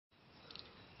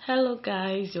Hello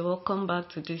guys, you're welcome back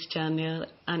to this channel,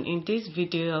 and in this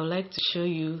video I would like to show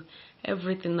you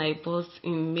everything I bought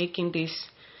in making this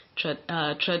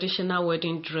traditional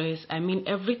wedding dress. I mean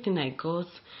everything I got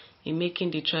in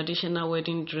making the traditional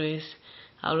wedding dress.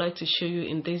 I would like to show you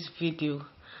in this video.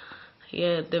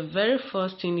 Yeah, the very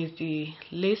first thing is the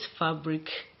lace fabric.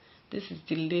 This is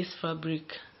the lace fabric.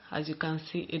 As you can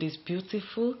see, it is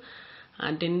beautiful,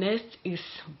 and the next is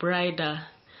bridal.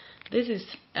 This is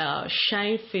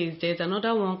shine face. There's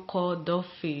another one called dove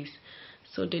face.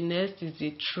 So the next is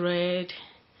the thread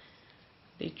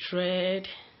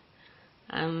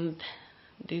and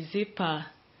the zipper.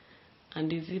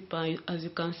 And the zipper, as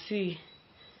you can see,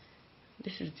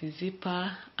 this is the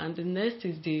zipper. And the next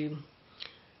is the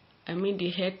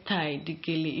head tie, the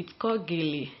gele. It's called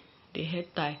gele, the head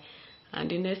tie. And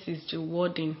the next is the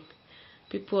wording.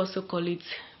 People also call it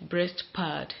breast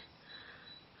pad.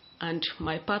 And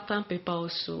my pattern paper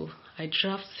also, I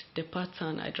drafted the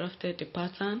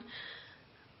pattern.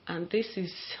 And this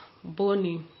is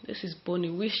boning.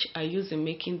 Which I use in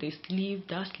making the sleeve,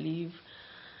 that sleeve.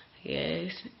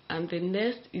 Yes. And the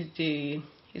next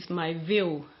is my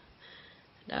veil.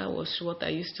 That was what I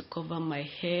used to cover my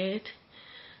head.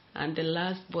 And the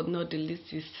last but not the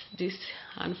least is this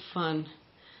hand fan.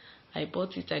 I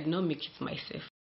bought it, I did not make it myself.